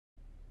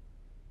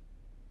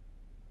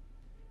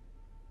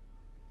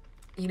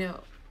You know,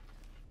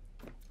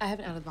 I have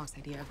an out-of-the-box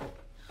idea.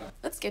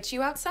 Let's get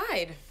you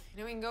outside. You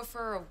know, we can go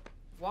for a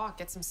walk,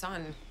 get some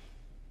sun.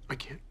 I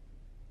can't.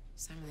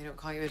 Simon, they don't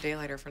call you a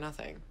daylighter for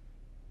nothing.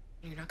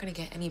 You're not gonna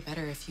get any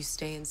better if you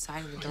stay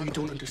inside in the dark. You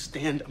don't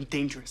understand. I'm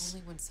dangerous.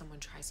 Only when someone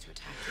tries to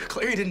attack you.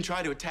 Clary didn't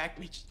try to attack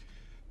me.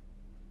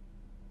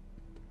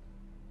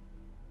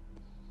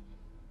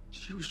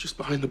 She was just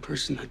behind the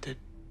person that did.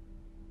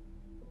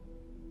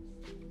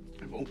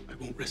 I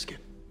won't risk it,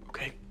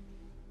 okay?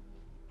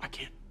 I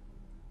can't.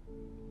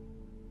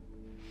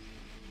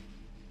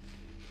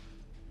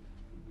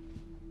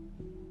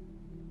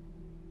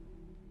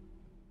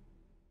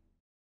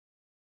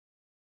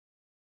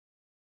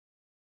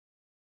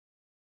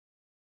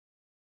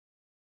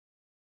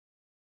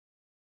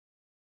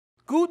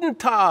 Guten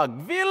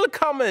Tag,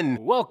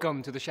 willkommen!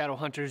 Welcome to the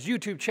Shadowhunters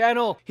YouTube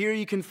channel. Here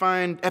you can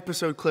find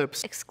episode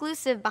clips,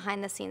 exclusive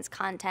behind-the-scenes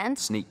content,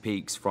 sneak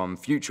peeks from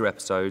future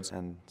episodes,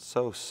 and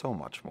so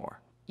much more.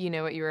 You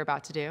know what you were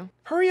about to do?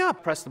 Hurry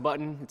up! Press the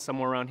button, it's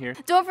somewhere around here.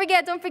 Don't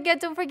forget,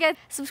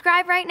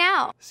 subscribe right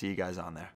now. See you guys on there.